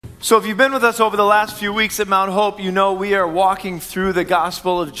So if you've been with us over the last few weeks at Mount Hope, you know we are walking through the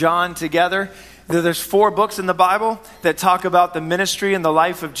Gospel of John together. There's 4 books in the Bible that talk about the ministry and the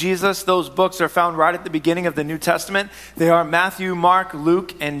life of Jesus. Those books are found right at the beginning of the New Testament. They are Matthew, Mark,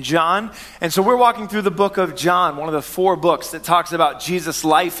 Luke, and John. And so we're walking through the book of John, one of the 4 books that talks about Jesus'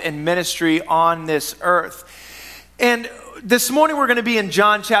 life and ministry on this earth. And this morning we're going to be in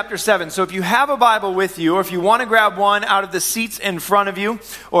John chapter 7. So if you have a Bible with you, or if you want to grab one out of the seats in front of you,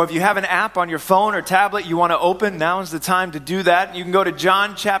 or if you have an app on your phone or tablet you want to open, now is the time to do that. You can go to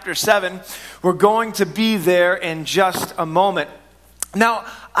John chapter 7. We're going to be there in just a moment. Now,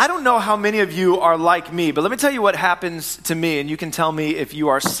 I don't know how many of you are like me, but let me tell you what happens to me, and you can tell me if you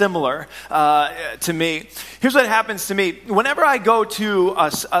are similar to me. Here's what happens to me. Whenever I go to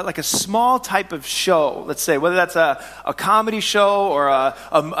a small type of show, let's say, whether that's a comedy show or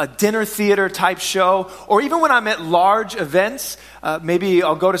a dinner theater type show, or even when I'm at large events, maybe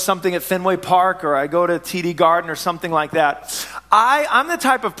I'll go to something at Fenway Park or I go to TD Garden or something like that. I'm the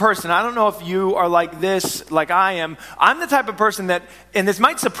type of person, I don't know if you are like this, like I am, I'm the type of person that, and this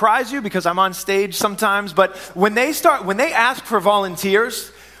might surprise you because I'm on stage sometimes, but when they ask for volunteers,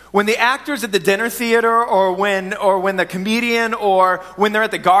 when the actors at the dinner theater or when the comedian or when they're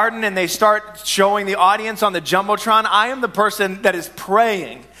at the garden and they start showing the audience on the Jumbotron, I am the person that is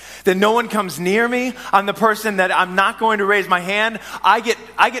praying that no one comes near me. I'm the person that I'm not going to raise my hand. I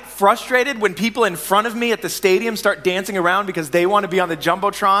get frustrated when people in front of me at the stadium start dancing around because they want to be on the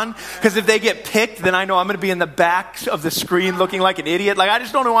Jumbotron. Because if they get picked, then I know I'm going to be in the back of the screen looking like an idiot. Like I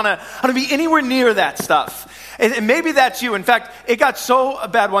just don't want to be anywhere near that stuff. And maybe that's you. In fact, it got so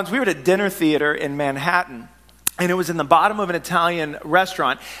bad once. We were at a dinner theater in Manhattan. And it was in the bottom of an Italian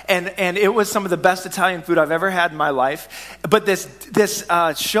restaurant. And it was some of the best Italian food I've ever had in my life. But this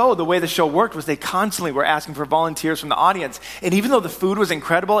show, the way the show worked was they constantly were asking for volunteers from the audience. And even though the food was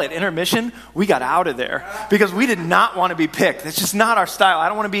incredible, at intermission, we got out of there. Because we did not want to be picked. It's just not our style. I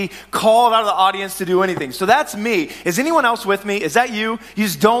don't want to be called out of the audience to do anything. So that's me. Is anyone else with me? Is that you? You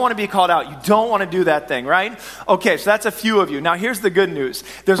just don't want to be called out. You don't want to do that thing, right? Okay, so that's a few of you. Now here's the good news.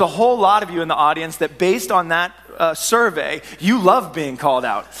 There's a whole lot of you in the audience that based on that survey, you love being called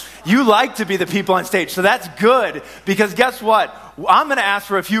out. You like to be the people on stage. So that's good because guess what? I'm going to ask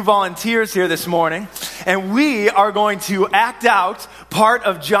for a few volunteers here this morning and we are going to act out part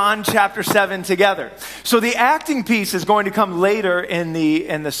of John chapter 7 together. So the acting piece is going to come later in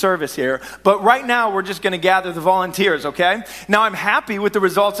the service here, but right now we're just going to gather the volunteers, okay? Now I'm happy with the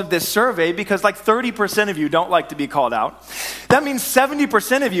results of this survey because like 30% of you don't like to be called out. That means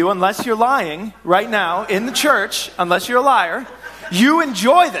 70% of you, unless you're lying right now in the church, unless you're a liar, you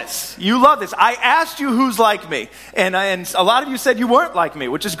enjoy this. You love this. I asked you who's like me. And a lot of you said you weren't like me,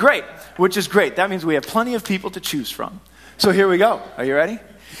 which is great. That means we have plenty of people to choose from. So here we go. Are you ready?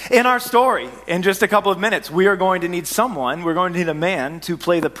 In our story, in just a couple of minutes, we are going to need we're going to need a man to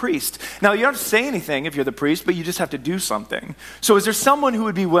play the priest. Now, you don't have to say anything if you're the priest, but you just have to do something. So is there someone who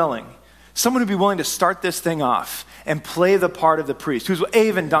would be willing? Someone who would be willing to start this thing off and play the part of the priest? Who's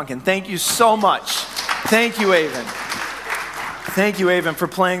Avon Duncan? Thank you so much. Thank you, Avon. Thank you, Avon, for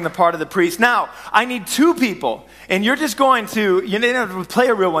playing the part of the priest. Now, I need 2 people, and you're just going to, you don't have to play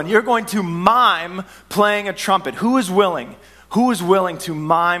a real one. You're going to mime playing a trumpet. Who is willing? Who is willing to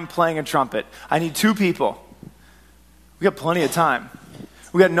mime playing a trumpet? I need 2 people. We got plenty of time.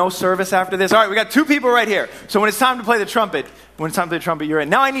 We got no service after this. All right, we got 2 people right here. So when it's time to play the trumpet, you're in.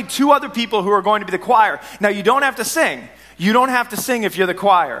 Now I need 2 other people who are going to be the choir. Now you don't have to sing. You don't have to sing if you're the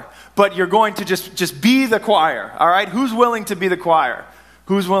choir, but you're going to just be the choir, all right? Who's willing to be the choir?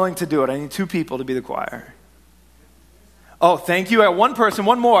 Who's willing to do it? I need 2 people to be the choir. Oh, thank you. I got 1 person,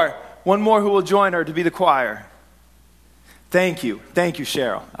 one more who will join her to be the choir. Thank you,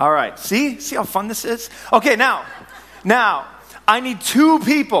 Cheryl. All right, see how fun this is? Okay, now, I need 2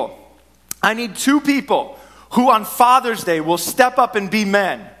 people. I need 2 people who on Father's Day will step up and be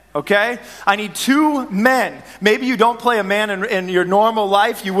men. Okay? I need 2 men. Maybe you don't play a man in your normal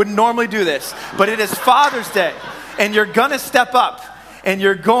life. You wouldn't normally do this. But it is Father's Day. And you're going to step up. And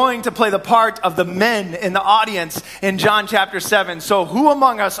you're going to play the part of the men in the audience in John chapter 7. So who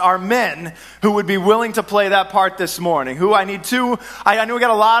among us are men who would be willing to play that part this morning? I need 2. I know we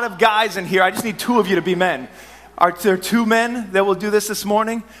got a lot of guys in here. I just need 2 of you to be men. Are there 2 men that will do this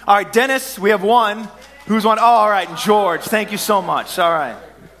morning? All right, Dennis, we have 1. Who's 1? Oh, all right, and George. Thank you so much. All right.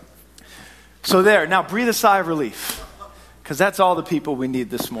 So there, now breathe a sigh of relief, because that's all the people we need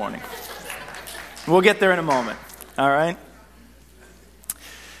this morning. We'll get there in a moment, all right?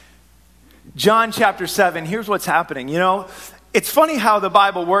 John chapter 7, here's what's happening. You know, It's funny how the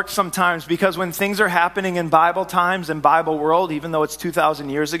Bible works sometimes, because when things are happening in Bible times and Bible world, even though it's 2,000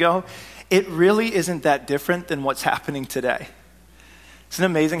 years ago, it really isn't that different than what's happening today. Isn't it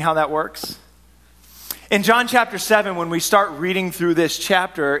amazing how that works? In John chapter 7, when we start reading through this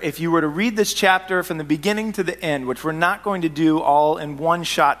chapter, if you were to read this chapter from the beginning to the end, which we're not going to do all in one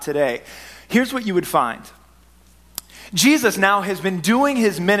shot today, here's what you would find. Jesus now has been doing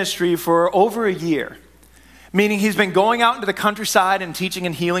his ministry for over a year, meaning he's been going out into the countryside and teaching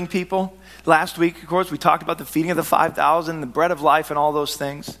and healing people. Last week, of course, we talked about the feeding of the 5,000, the bread of life, and all those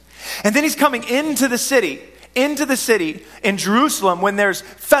things. And then he's coming into the city in Jerusalem when there's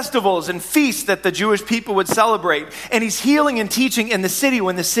festivals and feasts that the Jewish people would celebrate. And he's healing and teaching in the city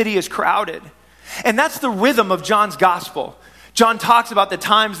when the city is crowded. And that's the rhythm of John's gospel. John talks about the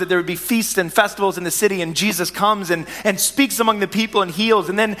times that there would be feasts and festivals in the city, and Jesus comes and speaks among the people and heals.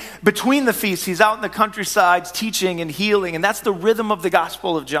 And then between the feasts, he's out in the countrysides teaching and healing. And that's the rhythm of the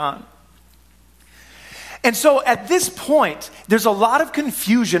gospel of John. And so at this point, there's a lot of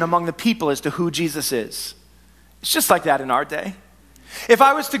confusion among the people as to who Jesus is. It's just like that in our day. If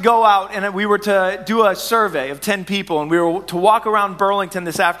I was to go out and we were to do a survey of 10 people, and we were to walk around Burlington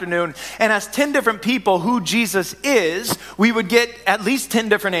this afternoon and ask 10 different people who Jesus is, we would get at least 10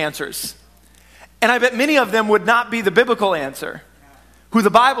 different answers. And I bet many of them would not be the biblical answer, who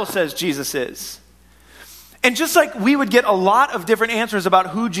the Bible says Jesus is. And just like we would get a lot of different answers about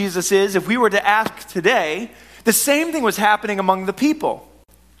who Jesus is, if we were to ask today, the same thing was happening among the people.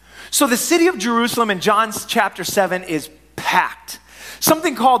 So the city of Jerusalem in John chapter 7 is packed.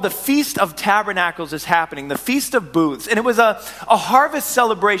 Something called the Feast of Tabernacles is happening, the Feast of Booths. And it was a harvest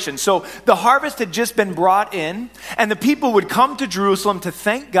celebration. So the harvest had just been brought in, and the people would come to Jerusalem to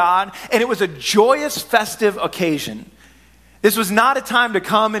thank God, and it was a joyous, festive occasion. This was not a time to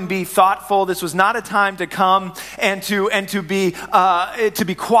come and be thoughtful. This was not a time to come and to be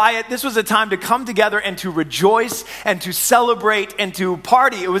quiet. This was a time to come together and to rejoice and to celebrate and to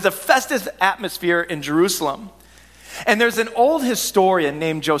party. It was a festive atmosphere in Jerusalem. And there's an old historian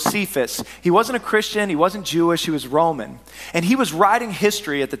named Josephus. He wasn't a Christian. He wasn't Jewish. He was Roman. And he was writing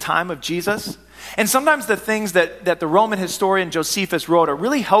history at the time of Jesus. And sometimes the things that the Roman historian Josephus wrote are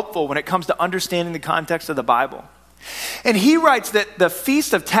really helpful when it comes to understanding the context of the Bible. And he writes that the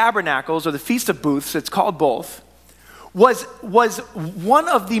Feast of Tabernacles, or the Feast of Booths, it's called both, was one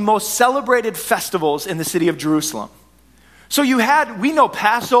of the most celebrated festivals in the city of Jerusalem. So we know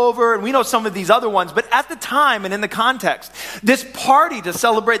Passover and we know some of these other ones, but at the time and in the context, this party to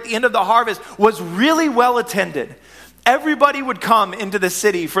celebrate the end of the harvest was really well attended. Everybody would come into the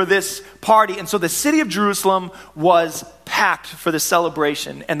city for this party. And so the city of Jerusalem was packed for the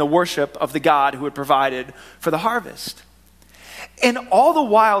celebration and the worship of the God who had provided for the harvest. And all the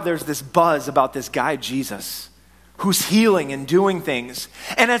while, there's this buzz about this guy, Jesus, who's healing and doing things.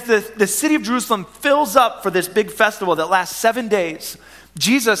 And as the city of Jerusalem fills up for this big festival that lasts 7 days,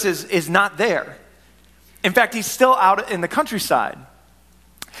 Jesus is not there. In fact, he's still out in the countryside.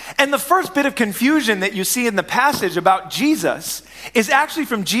 And the first bit of confusion that you see in the passage about Jesus is actually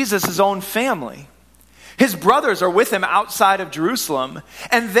from Jesus' own family. His brothers are with him outside of Jerusalem,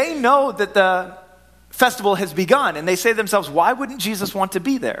 and they know that the festival has begun. And they say to themselves, why wouldn't Jesus want to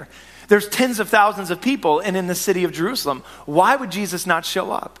be there? There's tens of thousands of people in the city of Jerusalem. Why would Jesus not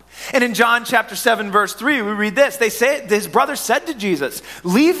show up? And in John chapter 7, verse 3, we read this. His brothers said to Jesus,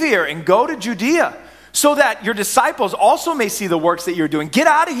 leave here and go to Judea, so that your disciples also may see the works that you're doing. Get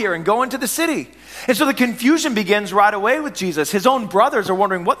out of here and go into the city. And so the confusion begins right away with Jesus. His own brothers are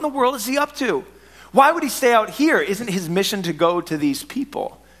wondering, what in the world is he up to? Why would he stay out here? Isn't his mission to go to these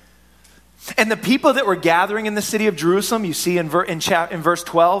people? And the people that were gathering in the city of Jerusalem, you see in verse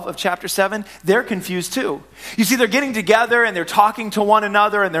 12 of chapter 7, they're confused too. You see, they're getting together and they're talking to one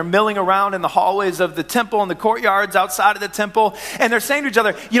another and they're milling around in the hallways of the temple and the courtyards outside of the temple. And they're saying to each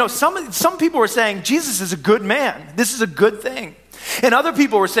other, some people were saying, Jesus is a good man. This is a good thing. And other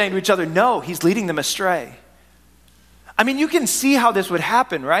people were saying to each other, no, he's leading them astray. I mean, you can see how this would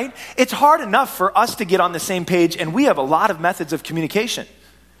happen, right? It's hard enough for us to get on the same page, and we have a lot of methods of communication.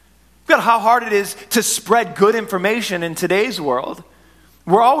 We've got how hard it is to spread good information in today's world.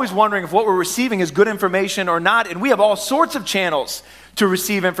 We're always wondering if what we're receiving is good information or not, and we have all sorts of channels to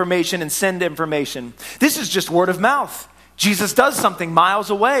receive information and send information. This is just word of mouth. Jesus does something miles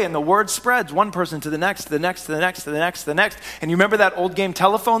away, and the word spreads one person to the next, to the next, to the next, to the next, to the next. And you remember that old game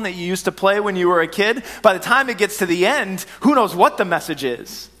telephone that you used to play when you were a kid? By the time it gets to the end, who knows what the message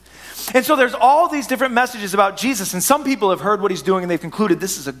is? And so there's all these different messages about Jesus, and some people have heard what he's doing and they've concluded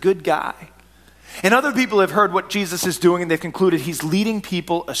this is a good guy. And other people have heard what Jesus is doing and they've concluded he's leading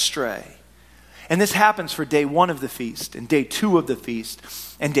people astray. And this happens for day 1 of the feast, and day 2 of the feast,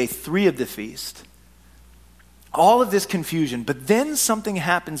 and day 3 of the feast. All of this confusion, but then something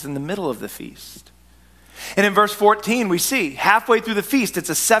happens in the middle of the feast. And in verse 14, we see halfway through the feast, it's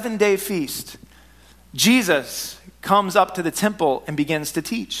a 7-day feast. Jesus comes up to the temple and begins to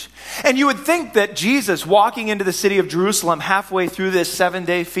teach. And you would think that Jesus walking into the city of Jerusalem halfway through this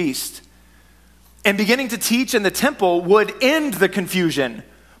 7-day feast and beginning to teach in the temple would end the confusion.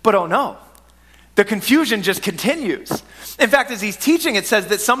 But oh no, the confusion just continues. In fact, as he's teaching, it says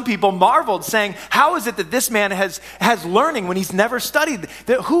that some people marveled, saying, how is it that this man has learning when he's never studied?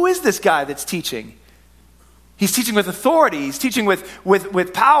 Who is this guy that's teaching? He's teaching with authority. He's teaching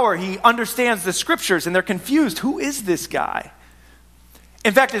with power. He understands the scriptures, and they're confused. Who is this guy?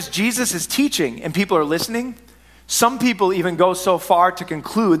 In fact, as Jesus is teaching and people are listening, some people even go so far to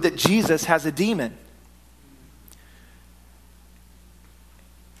conclude that Jesus has a demon.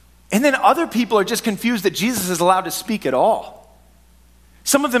 And then other people are just confused that Jesus is allowed to speak at all.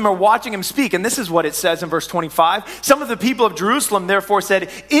 Some of them are watching him speak, and this is what it says in verse 25. Some of the people of Jerusalem therefore said,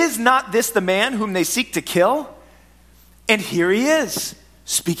 is not this the man whom they seek to kill? And here he is,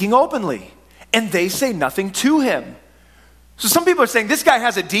 speaking openly, and they say nothing to him. So some people are saying, this guy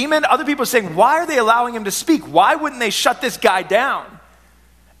has a demon. Other people are saying, why are they allowing him to speak? Why wouldn't they shut this guy down?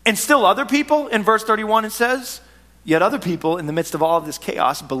 And still other people, in verse 31 it says, yet other people in the midst of all of this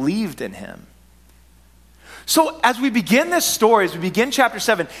chaos believed in him. So as we begin this story, as we begin chapter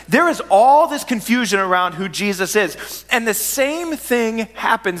 7, there is all this confusion around who Jesus is. And the same thing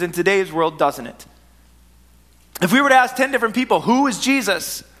happens in today's world, doesn't it? If we were to ask 10 different people, who is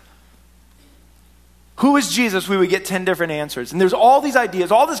Jesus? Who is Jesus? We would get 10 different answers. And there's all these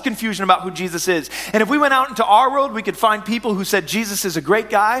ideas, all this confusion about who Jesus is. And if we went out into our world, we could find people who said Jesus is a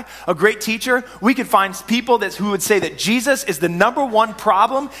great guy, a great teacher. We could find people who would say that Jesus is the number one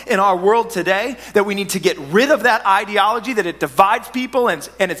problem in our world today, that we need to get rid of that ideology, that it divides people and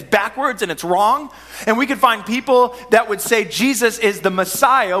it's backwards and it's wrong. And we could find people that would say Jesus is the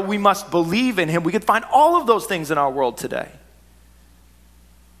Messiah, we must believe in him. We could find all of those things in our world today.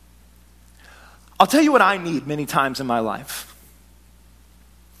 I'll tell you what I need many times in my life.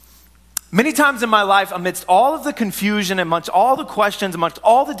 Many times in my life, amidst all of the confusion, amongst all the questions, amongst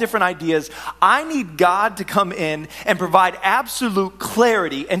all the different ideas, I need God to come in and provide absolute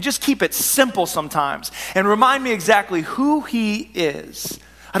clarity and just keep it simple sometimes and remind me exactly who he is.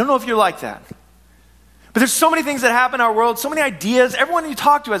 I don't know if you're like that. But there's so many things that happen in our world, so many ideas. Everyone you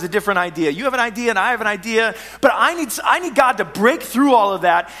talk to has a different idea. You have an idea and I have an idea. But I need God to break through all of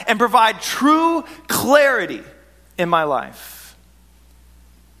that and provide true clarity in my life.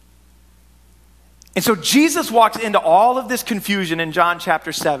 And so Jesus walks into all of this confusion in John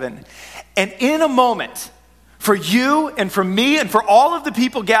chapter 7. And in a moment, for you and for me and for all of the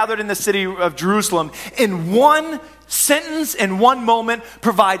people gathered in the city of Jerusalem, in one sentence and one moment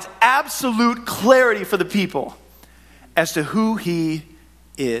provides absolute clarity for the people as to who he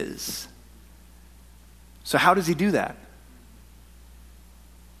is. So how does he do that?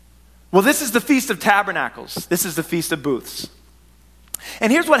 Well, this is the Feast of Tabernacles. This is the Feast of Booths.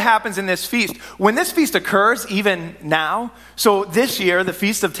 And here's what happens in this feast. When this feast occurs, even now, so this year, the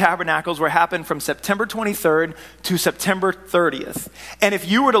Feast of Tabernacles will happen from September 23rd to September 30th. And if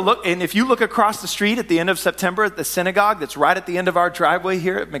you look across the street at the end of September at the synagogue that's right at the end of our driveway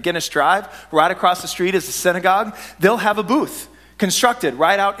here at McGinnis Drive, right across the street is the synagogue, they'll have a booth constructed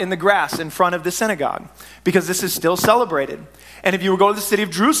right out in the grass in front of the synagogue because this is still celebrated. And if you were to go to the city of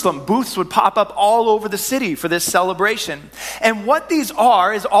Jerusalem, booths would pop up all over the city for this celebration. And what these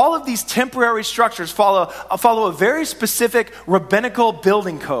are is all of these temporary structures follow a very specific rabbinical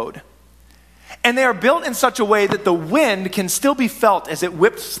building code. And they are built in such a way that the wind can still be felt as it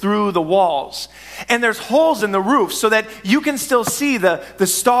whips through the walls. And there's holes in the roof so that you can still see the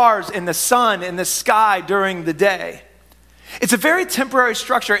stars and the sun and the sky during the day. It's a very temporary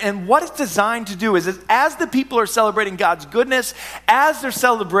structure, and what it's designed to do is as the people are celebrating God's goodness, as they're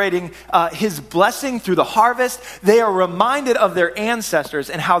celebrating his blessing through the harvest, they are reminded of their ancestors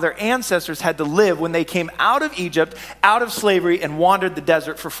and how their ancestors had to live when they came out of Egypt, out of slavery, and wandered the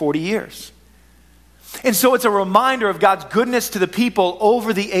desert for 40 years. And so it's a reminder of God's goodness to the people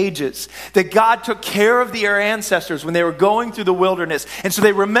over the ages, that God took care of their ancestors when they were going through the wilderness. And so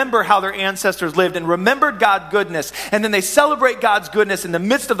they remember how their ancestors lived and remembered God's goodness. And then they celebrate God's goodness in the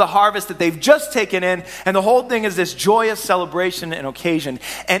midst of the harvest that they've just taken in. And the whole thing is this joyous celebration and occasion.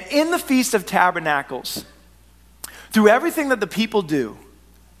 And in the Feast of Tabernacles, through everything that the people do,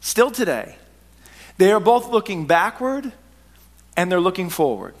 still today, they are both looking backward and they're looking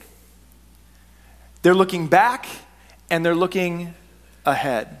forward. They're looking back and they're looking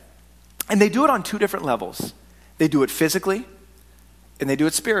ahead. And they do it on two different levels. They do it physically and they do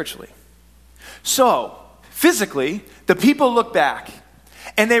it spiritually. So, physically, the people look back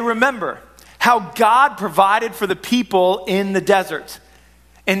and they remember how God provided for the people in the desert.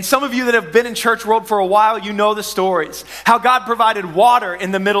 And some of you that have been in church world for a while, you know the stories. How God provided water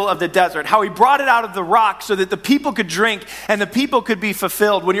in the middle of the desert. How he brought it out of the rock so that the people could drink and the people could be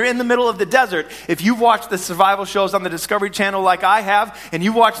fulfilled. When you're in the middle of the desert, if you've watched the survival shows on the Discovery Channel like I have, and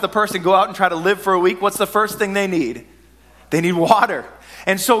you watch the person go out and try to live for a week, what's the first thing they need? They need water.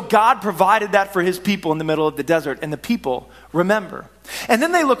 And so God provided that for his people in the middle of the desert, and the people remember. And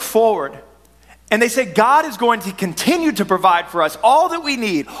then they look forward. And they say, God is going to continue to provide for us all that we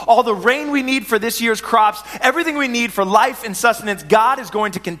need, all the rain we need for this year's crops, everything we need for life and sustenance, God is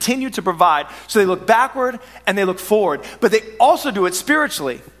going to continue to provide. So they look backward and they look forward. But they also do it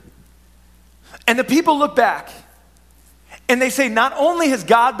spiritually. And the people look back and they say, not only has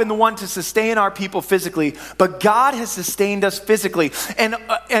God been the one to sustain our people physically, but God has sustained us physically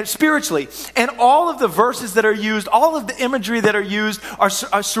and spiritually. And all of the verses that are used, all of the imagery that are used are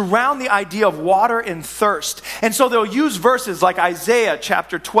surround the idea of water and thirst. And so they'll use verses like Isaiah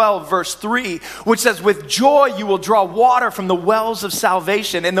chapter 12, verse 3, which says, with joy you will draw water from the wells of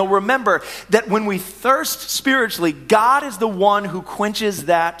salvation. And they'll remember that when we thirst spiritually, God is the one who quenches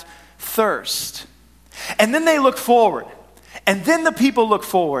that thirst. And then they look forward. And then the people look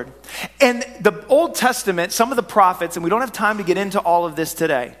forward. And the Old Testament, some of the prophets, and we don't have time to get into all of this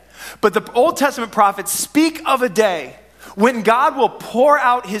today, but the Old Testament prophets speak of a day when God will pour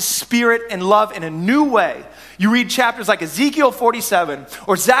out his spirit and love in a new way. You read chapters like Ezekiel 47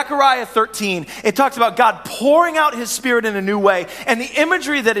 or Zechariah 13. It talks about God pouring out his spirit in a new way. And the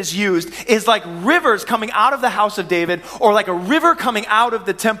imagery that is used is like rivers coming out of the house of David or like a river coming out of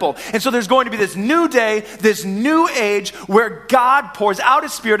the temple. And so there's going to be this new day, this new age where God pours out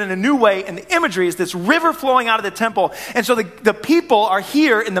his spirit in a new way. And the imagery is this river flowing out of the temple. And so the people are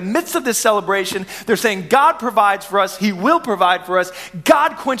here in the midst of this celebration. They're saying God provides for us. He will provide for us.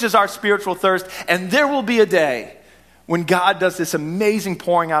 God quenches our spiritual thirst. And there will be a day when God does this amazing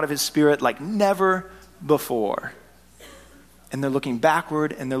pouring out of his spirit like never before. And they're looking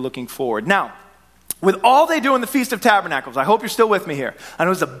backward and they're looking forward. Now, with all they do in the Feast of Tabernacles, I hope you're still with me here. I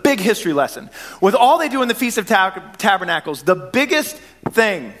know it's a big history lesson. With all they do in the Feast of Tabernacles, the biggest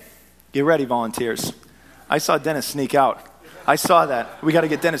thing, get ready volunteers. I saw Dennis sneak out. I saw that. We got to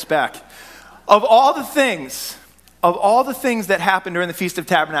get Dennis back. Of all the things that happened during the Feast of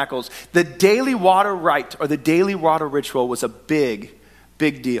Tabernacles, the daily water rite or the daily water ritual was a big,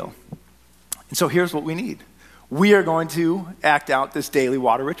 big deal. And so here's what we need. We are going to act out this daily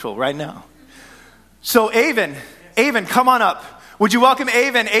water ritual right now. So Avon, come on up. Would you welcome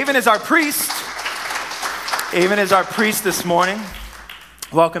Avon? Avon is our priest. Avon is our priest this morning.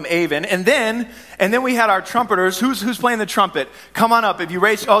 Welcome Avon. And then we had our trumpeters. Who's playing the trumpet? Come on up. If you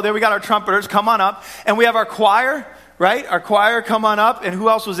raise, there we got our trumpeters. Come on up. And we have our choir, right? Our choir, come on up. And who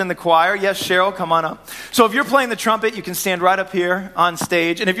else was in the choir? Yes, Cheryl, come on up. So if you're playing the trumpet, you can stand right up here on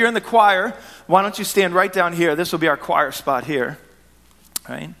stage. And if you're in the choir, why don't you stand right down here? This will be our choir spot here,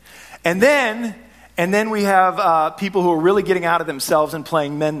 right? And then we have people who are really getting out of themselves and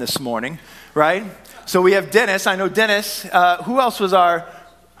playing men this morning, right? So we have Dennis. I know Dennis. Who else was our...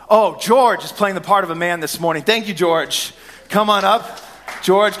 Oh, George is playing the part of a man this morning. Thank you, George. Come on up.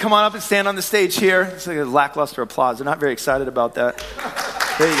 George, come on up and stand on the stage here. It's like a lackluster applause. They're not very excited about that.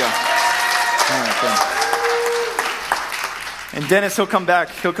 There you go. All right, and Dennis, he'll come back.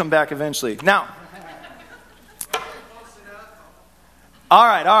 He'll come back eventually. Now. All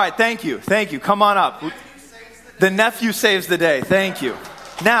right. Thank you. Come on up. The nephew saves the day. Thank you.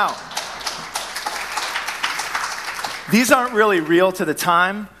 Now, these aren't really real to the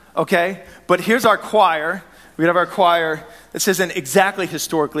time. Okay, but here's our choir. We have our choir. This isn't exactly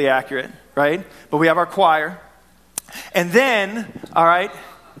historically accurate, right? But we have our choir. And then, all right,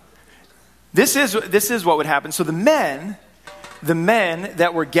 this is what would happen. So the men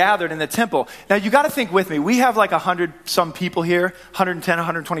that were gathered in the temple. Now you got to think with me. We have like 100 some people here, 110,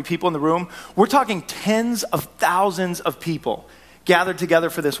 120 people in the room. We're talking tens of thousands of people gathered together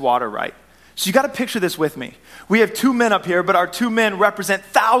for this water rite. So you got to picture this with me. We have 2 men up here, but our 2 men represent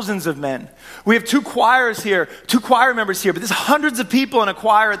thousands of men. We have 2 choirs here, 2 choir members here, but there's hundreds of people in a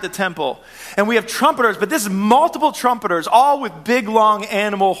choir at the temple. And we have trumpeters, but this is multiple trumpeters, all with big, long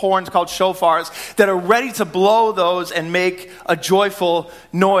animal horns called shofars that are ready to blow those and make a joyful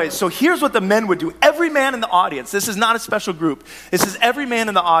noise. So here's what the men would do. Every man in the audience, this is not a special group. This is every man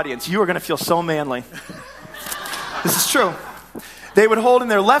in the audience. You are going to feel so manly. This is true. They would hold in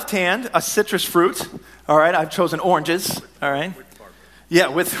their left hand a citrus fruit. All right, I've chosen oranges. All right. Yeah,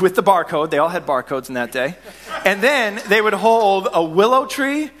 with the barcode. They all had barcodes in that day. And then they would hold a willow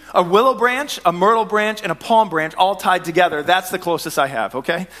tree, a willow branch, a myrtle branch, and a palm branch all tied together. That's the closest I have,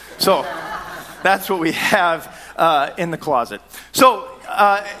 okay? So that's what we have in the closet. So,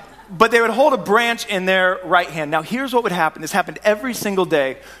 but they would hold a branch in their right hand. Now, here's what would happen. This happened every single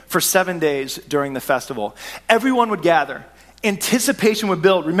day for 7 days during the festival. Everyone would gather. Anticipation would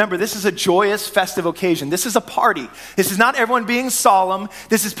build. Remember, this is a joyous, festive occasion. This is a party. This is not everyone being solemn.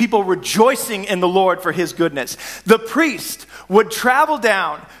 This is people rejoicing in the Lord for his goodness. The priest would travel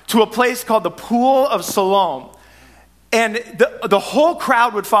down to a place called the Pool of Siloam. And the whole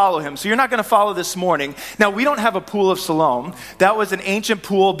crowd would follow him. So you're not going to follow this morning. Now, we don't have a Pool of Siloam. That was an ancient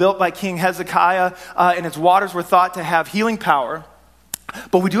pool built by King Hezekiah, and its waters were thought to have healing power.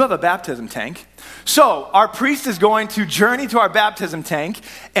 But we do have a baptism tank. So our priest is going to journey to our baptism tank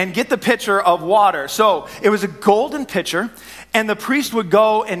and get the pitcher of water. So it was a golden pitcher, and the priest would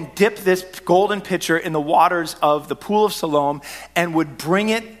go and dip this golden pitcher in the waters of the Pool of Siloam and would bring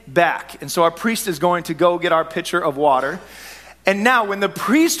it back. And so our priest is going to go get our pitcher of water. And now when the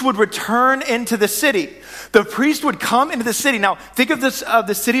priest would return into the city, the priest would come into the city. Now think of this,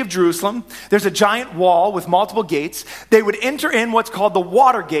 the city of Jerusalem. There's a giant wall with multiple gates. They would enter in what's called the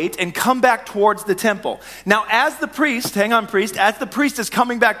water gate and come back towards the temple. Now as the priest, as the priest is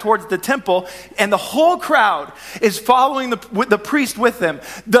coming back towards the temple and the whole crowd is following the priest with them,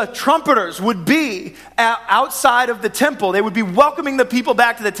 the trumpeters would be outside of the temple. They would be welcoming the people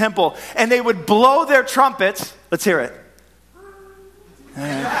back to the temple, and they would blow their trumpets. Let's hear it. All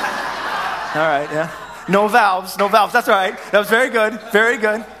right, yeah. No valves. That's all right. That was very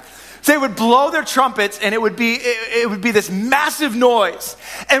good. So they would blow their trumpets, and it would be this massive noise.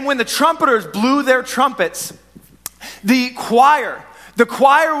 And when the trumpeters blew their trumpets, the choir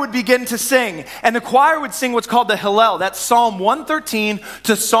would begin to sing, and the choir would sing what's called the Hallel. That's Psalm 113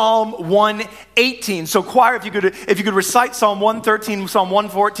 to Psalm 118. So choir, if you could recite Psalm 113, Psalm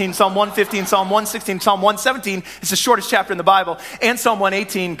 114, Psalm 115, Psalm 116, Psalm 117, it's the shortest chapter in the Bible, and Psalm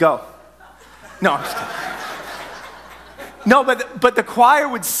 118, go. No, I'm just kidding. No, but the choir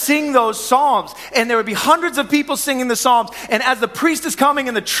would sing those psalms, and there would be hundreds of people singing the psalms. And as the priest is coming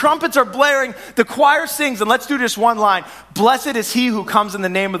and the trumpets are blaring, the choir sings, and let's do just one line. Blessed is he who comes in the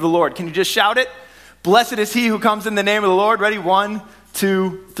name of the Lord. Can you just shout it? Blessed is he who comes in the name of the Lord. Ready? 1,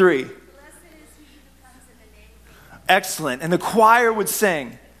 2, 3. Blessed is he who comes in the name of the Lord. Excellent. And the choir would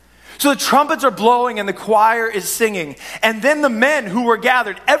sing. So the trumpets are blowing and the choir is singing. And then the men who were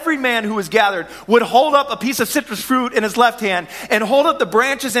gathered, every man who was gathered, would hold up a piece of citrus fruit in his left hand and hold up the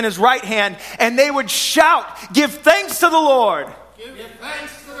branches in his right hand, and they would shout, "Give thanks to the Lord." Give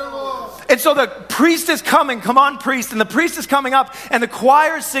thanks to the Lord. And so the priest is coming, come on priest, and the priest is coming up, and the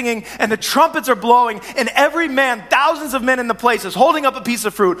choir is singing, and the trumpets are blowing, and every man, thousands of men in the place is holding up a piece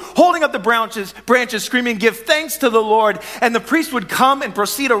of fruit, holding up the branches, screaming, "Give thanks to the Lord." And the priest would come and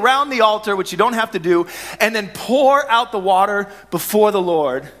proceed around the altar, which you don't have to do, and then pour out the water before the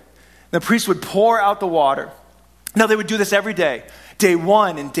Lord. The priest would pour out the water. Now they would do this every day. Day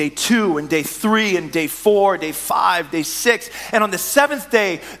 1 and day 2 and day 3 and day 4, day 5, day 6. And on the 7th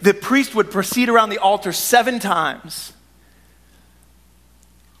day, the priest would proceed around the altar 7 times.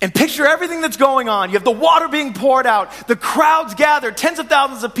 And picture everything that's going on. You have the water being poured out, the crowds gathered, tens of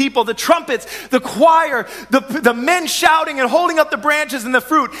thousands of people, the trumpets, the choir, the men shouting and holding up the branches and the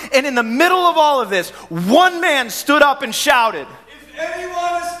fruit. And in the middle of all of this, one man stood up and shouted, "If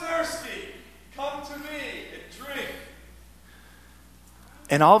anyone is thirsty, come to me and drink."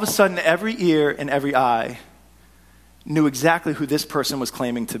 And all of a sudden, every ear and every eye knew exactly who this person was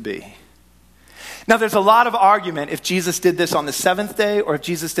claiming to be. Now, there's a lot of argument if Jesus did this on the 7th day or if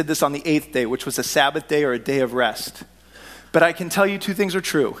Jesus did this on the 8th day, which was a Sabbath day or a day of rest. But I can tell you 2 things are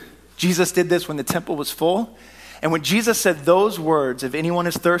true. Jesus did this when the temple was full. And when Jesus said those words, "If anyone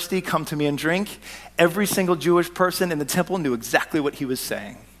is thirsty, come to me and drink," every single Jewish person in the temple knew exactly what he was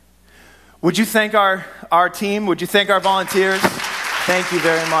saying. Would you thank our team? Would you thank our volunteers? Thank you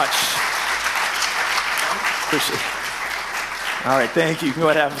very much. Appreciate it. All right, thank you. You can go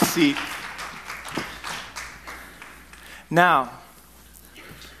ahead and have a seat. Now,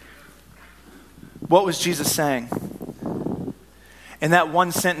 what was Jesus saying? In that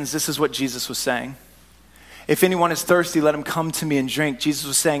one sentence, this is what Jesus was saying. If anyone is thirsty, let him come to me and drink. Jesus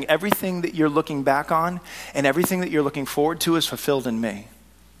was saying everything that you're looking back on and everything that you're looking forward to is fulfilled in me.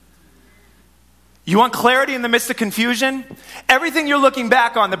 You want clarity in the midst of confusion? Everything you're looking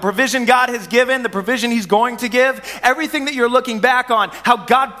back on, the provision God has given, the provision he's going to give, everything that you're looking back on, how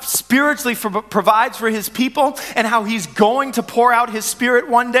God spiritually provides for his people and how he's going to pour out his Spirit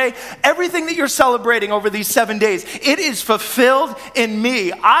one day, everything that you're celebrating over these 7 days, it is fulfilled in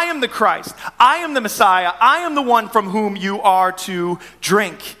me. I am the Christ. I am the Messiah. I am the one from whom you are to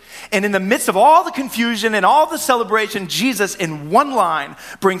drink. And in the midst of all the confusion and all the celebration, Jesus, in one line,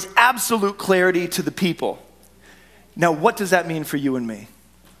 brings absolute clarity to the people. Now, what does that mean for you and me?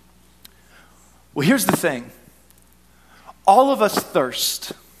 Well, here's the thing. All of us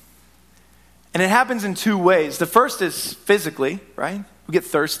thirst. And it happens in two ways. The first is physically, right? We get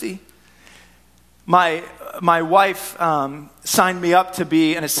thirsty. My wife signed me up to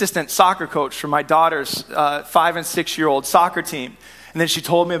be an assistant soccer coach for my daughter's 5 and 6 year old soccer team. And then she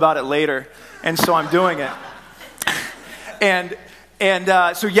told me about it later, and so I'm doing it.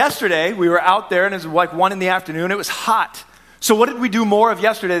 So yesterday, we were out there, and it was like 1 p.m. It was hot. So what did we do more of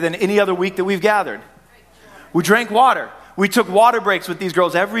yesterday than any other week that we've gathered? We drank water. We took water breaks with these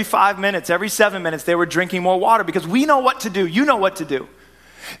girls every 5 minutes, every 7 minutes. They were drinking more water because we know what to do. You know what to do.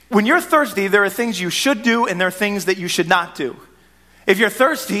 When you're thirsty, there are things you should do, and there are things that you should not do. If you're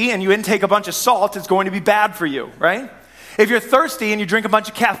thirsty and you intake a bunch of salt, it's going to be bad for you, right? If you're thirsty and you drink a bunch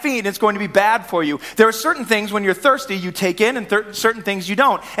of caffeine, it's going to be bad for you. There are certain things when you're thirsty you take in and certain things you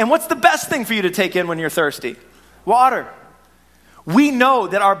don't. And what's the best thing for you to take in when you're thirsty? Water. We know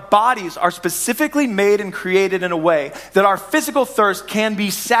that our bodies are specifically made and created in a way that our physical thirst can be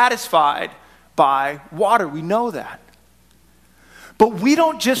satisfied by water. We know that. But we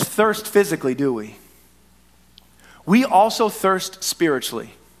don't just thirst physically, do we? We also thirst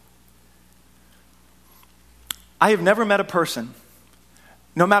spiritually. I have never met a person,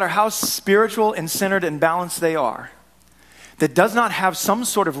 no matter how spiritual and centered and balanced they are, that does not have some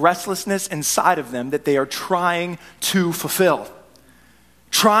sort of restlessness inside of them that they are trying to fulfill,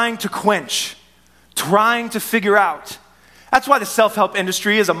 trying to quench, trying to figure out. That's why the self-help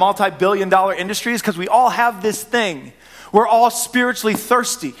industry is a multi-billion-dollar industry, is because we all have this thing. We're all spiritually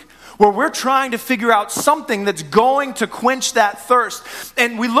thirsty, where we're trying to figure out something that's going to quench that thirst.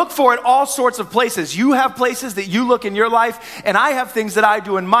 And we look for it all sorts of places. You have places that you look in your life, and I have things that I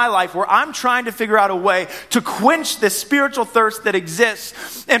do in my life where I'm trying to figure out a way to quench this spiritual thirst that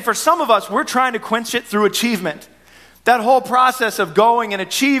exists. And for some of us, we're trying to quench it through achievement. That whole process of going and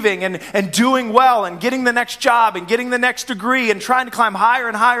achieving and doing well and getting the next job and getting the next degree and trying to climb higher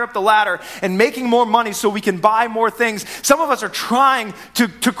and higher up the ladder and making more money so we can buy more things. Some of us are trying to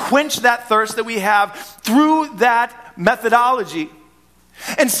quench that thirst that we have through that methodology.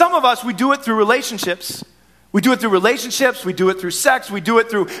 And some of us, we do it through relationships. We do it through relationships, we do it through sex, we do it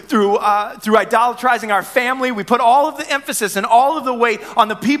through idolatrizing our family. We put all of the emphasis and all of the weight on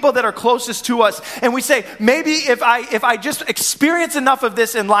the people that are closest to us. And we say, maybe if I just experience enough of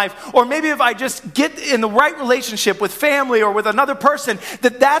this in life, or maybe if I just get in the right relationship with family or with another person,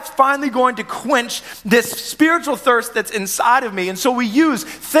 that's finally going to quench this spiritual thirst that's inside of me. And so we use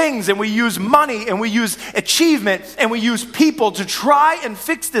things, and we use money, and we use achievement, and we use people to try and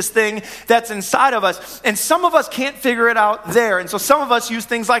fix this thing that's inside of us. And some of us can't figure it out there. And so some of us use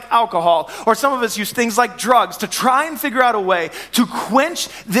things like alcohol, or some of us use things like drugs to try and figure out a way to quench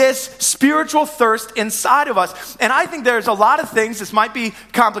this spiritual thirst inside of us. And I think there's a lot of things, this might be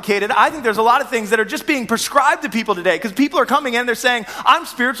complicated, I think there's a lot of things that are just being prescribed to people today, because people are coming in, they're saying, I'm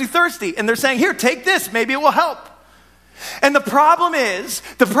spiritually thirsty. And they're saying, here, take this, maybe it will help. And the problem is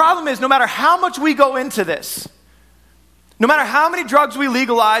no matter how much we go into this, no matter how many drugs we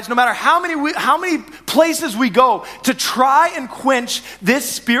legalize, no matter how many places we go to try and quench this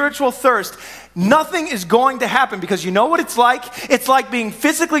spiritual thirst, nothing is going to happen, because you know what it's like? It's like being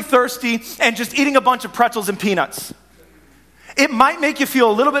physically thirsty and just eating a bunch of pretzels and peanuts. It might make you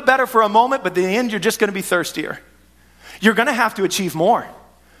feel a little bit better for a moment, but in the end, you're just going to be thirstier. You're going to have to achieve more.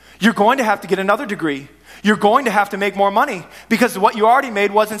 You're going to have to get another degree. You're going to have to make more money because what you already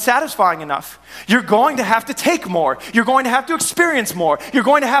made wasn't satisfying enough. You're going to have to take more. You're going to have to experience more. You're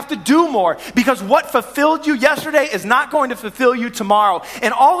going to have to do more, because what fulfilled you yesterday is not going to fulfill you tomorrow.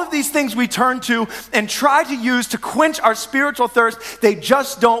 And all of these things we turn to and try to use to quench our spiritual thirst, they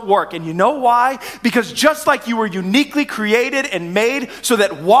just don't work. And you know why? Because just like you were uniquely created and made so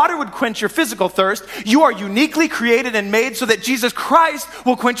that water would quench your physical thirst, you are uniquely created and made so that Jesus Christ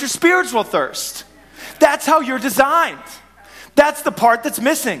will quench your spiritual thirst. That's how you're designed. That's the part that's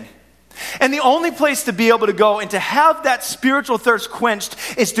missing. And the only place to be able to go and to have that spiritual thirst quenched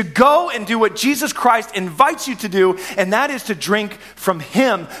is to go and do what Jesus Christ invites you to do, and that is to drink from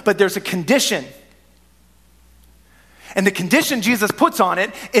Him. But there's a condition. And the condition Jesus puts on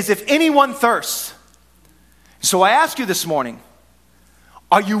it is, if anyone thirsts, So I ask you this morning,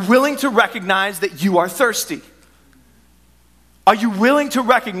 are you willing to recognize that you are thirsty? Are you willing to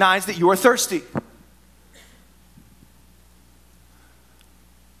recognize that you are thirsty?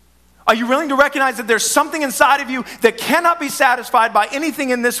 Are you willing to recognize that there's something inside of you that cannot be satisfied by anything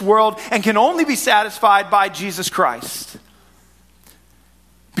in this world and can only be satisfied by Jesus Christ?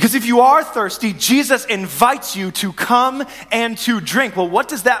 Because if you are thirsty, Jesus invites you to come and to drink. Well, what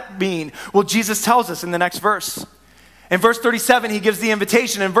does that mean? Well, Jesus tells us in the next verse. In verse 37, he gives the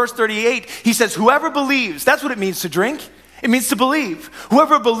invitation. In verse 38, he says, whoever believes, that's what it means to drink. It means to believe.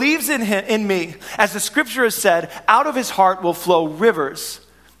 Whoever believes in me, as the scripture has said, out of his heart will flow rivers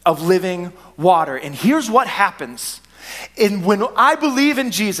of living water. And here's what happens. When I believe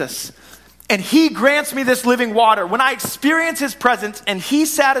in Jesus, and he grants me this living water, when I experience his presence and he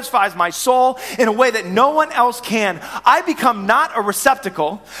satisfies my soul in a way that no one else can, I become not a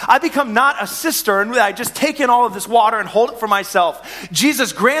receptacle. I become not a cistern that I just take in all of this water and hold it for myself.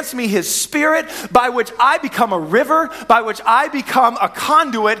 Jesus grants me his spirit by which I become a river, by which I become a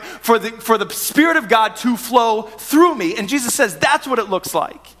conduit for the Spirit of God to flow through me. And Jesus says that's what it looks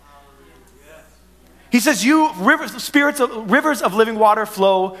like. He says, rivers of living water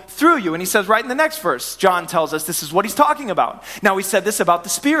flow through you. And he says right in the next verse, John tells us this is what he's talking about. Now he said this about the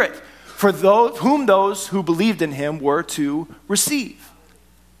Spirit, for those who believed in him were to receive.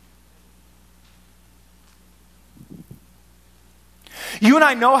 You and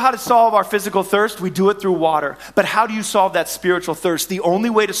I know how to solve our physical thirst. We do it through water. But how do you solve that spiritual thirst? The only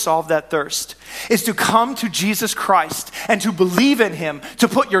way to solve that thirst is to come to Jesus Christ and to believe in him, to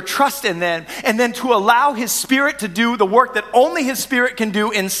put your trust in them, and then to allow his Spirit to do the work that only his Spirit can do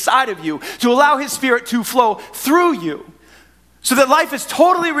inside of you, to allow his Spirit to flow through you. So that life is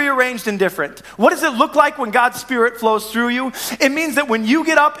totally rearranged and different. What does it look like when God's Spirit flows through you? It means that when you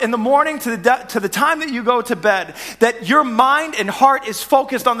get up in the morning to the time that you go to bed, that your mind and heart is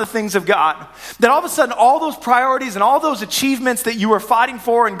focused on the things of God. That all of a sudden, all those priorities and all those achievements that you were fighting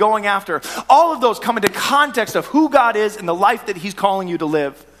for and going after, all of those come into context of who God is and the life that he's calling you to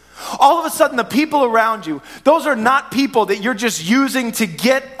live. All of a sudden, the people around you, those are not people that you're just using to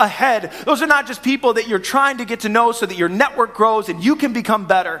get ahead. Those are not just people that you're trying to get to know so that your network grows and you can become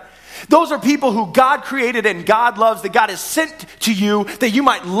better. Those are people who God created and God loves, that God has sent to you that you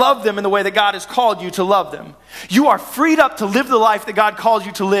might love them in the way that God has called you to love them. You are freed up to live the life that God calls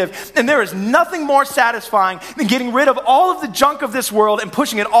you to live. And there is nothing more satisfying than getting rid of all of the junk of this world and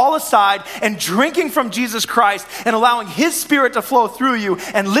pushing it all aside and drinking from Jesus Christ and allowing his Spirit to flow through you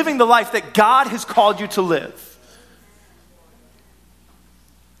and living the life that God has called you to live.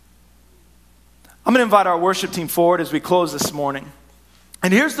 I'm going to invite our worship team forward as we close this morning.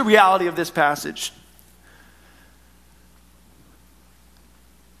 And here's the reality of this passage.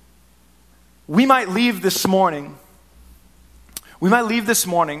 We might leave this morning,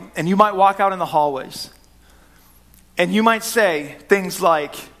 and you might walk out in the hallways, and you might say things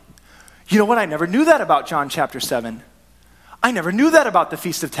like, you know what, I never knew that about John chapter 7. I never knew that about the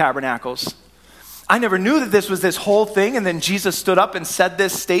Feast of Tabernacles. I never knew that this was this whole thing, and then Jesus stood up and said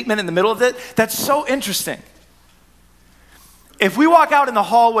this statement in the middle of it. That's so interesting. If we walk out in the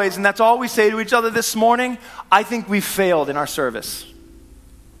hallways and that's all we say to each other this morning, I think we failed in our service.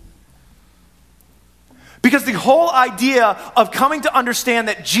 Because the whole idea of coming to understand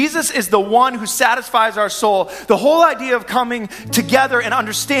that Jesus is the one who satisfies our soul, the whole idea of coming together and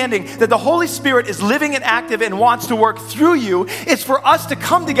understanding that the Holy Spirit is living and active and wants to work through you, is for us to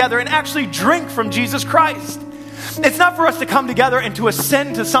come together and actually drink from Jesus Christ. It's not for us to come together and to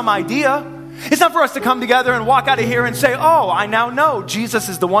ascend to some idea. It's not for us to come together and walk out of here and say, oh, I now know Jesus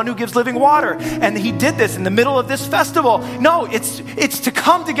is the one who gives living water. And he did this in the middle of this festival. No, it's to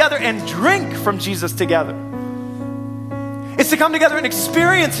come together and drink from Jesus together. It's to come together and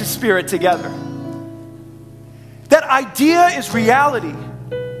experience his Spirit together. That idea is reality.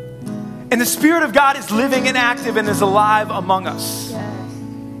 And the Spirit of God is living and active and is alive among us.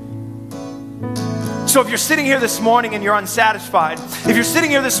 So if you're sitting here this morning and you're unsatisfied, if you're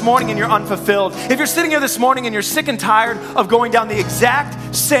sitting here this morning and you're unfulfilled, if you're sitting here this morning and you're sick and tired of going down the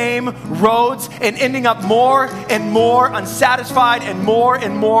exact same roads and ending up more and more unsatisfied and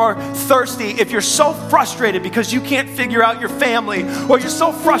more thirsty, if you're so frustrated because you can't figure out your family, or you're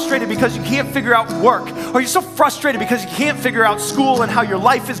so frustrated because you can't figure out work, or you're so frustrated because you can't figure out school and how your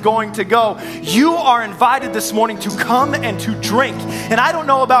life is going to go, you are invited this morning to come and to drink. And I don't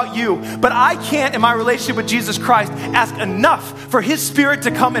know about you, but I can't, in my relationship with Jesus Christ, ask enough for his Spirit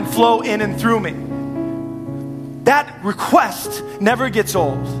to come and flow in and through me. That request never gets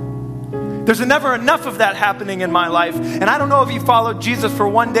old. There's never enough of that happening in my life. And I don't know if you followed Jesus for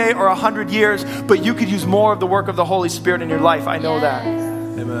 1 day or 100 years, but you could use more of the work of the Holy Spirit in your life. I know that.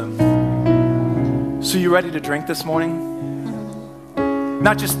 Amen. So you ready to drink this morning?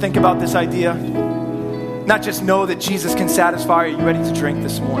 Not just think about this idea. Not just know that Jesus can satisfy. Are you ready to drink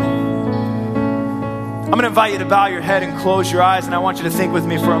this morning? I'm going to invite you to bow your head and close your eyes, and I want you to think with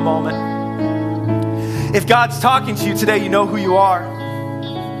me for a moment. If God's talking to you today, you know who you are.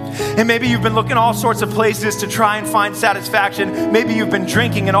 And maybe you've been looking all sorts of places to try and find satisfaction. Maybe you've been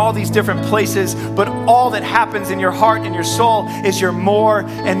drinking in all these different places, but all that happens in your heart and your soul is you're more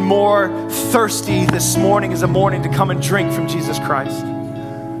and more thirsty. This morning is a morning to come and drink from Jesus Christ,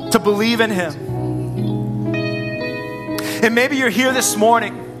 to believe in Him. And maybe you're here this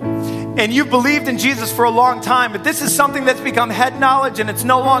morning and you've believed in Jesus for a long time, but this is something that's become head knowledge and it's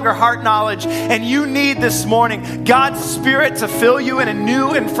no longer heart knowledge. And you need this morning God's Spirit to fill you in a new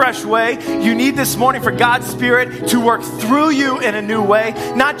and fresh way. You need this morning for God's Spirit to work through you in a new way.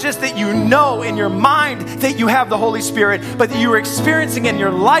 Not just that you know in your mind that you have the Holy Spirit, but that you are experiencing in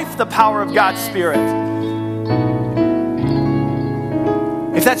your life the power of God's Spirit.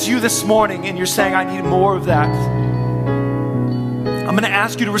 If that's you this morning and you're saying, I need more of that, I'm going to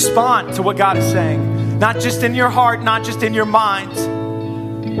ask you to respond to what God is saying. Not just in your heart, not just in your mind.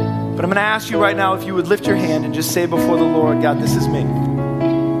 But I'm going to ask you right now if you would lift your hand and just say before the Lord, God, this is me.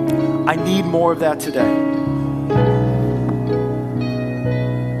 I need more of that today.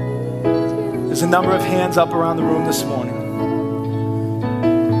 There's a number of hands up around the room this morning.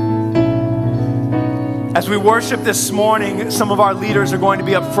 As we worship this morning, some of our leaders are going to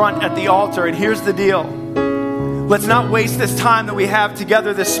be up front at the altar. And here's the deal. Let's not waste this time that we have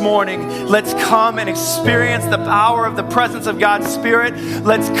together this morning. Let's come and experience the power of the presence of God's Spirit.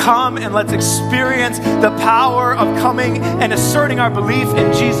 Let's come and let's experience the power of coming and asserting our belief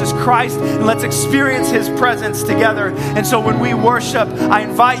in Jesus Christ. And let's experience His presence together. And so when we worship, I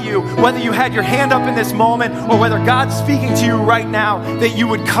invite you, whether you had your hand up in this moment or whether God's speaking to you right now, that you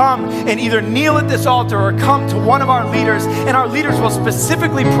would come and either kneel at this altar or come to one of our leaders. And our leaders will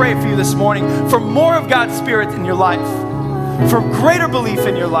specifically pray for you this morning for more of God's Spirit in your life, for greater belief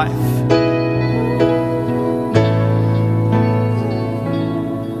in your life.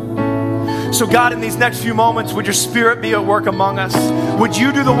 So God, in these next few moments, would your Spirit be at work among us? Would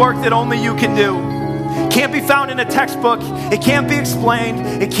you do the work that only you can do? Can't be found in a textbook. It can't be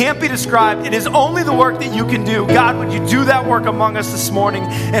explained. It can't be described. It is only the work that you can do. God, would you do that work among us this morning?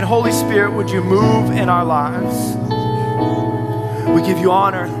 And Holy Spirit, would you move in our lives? We give you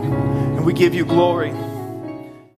honor and we give you glory.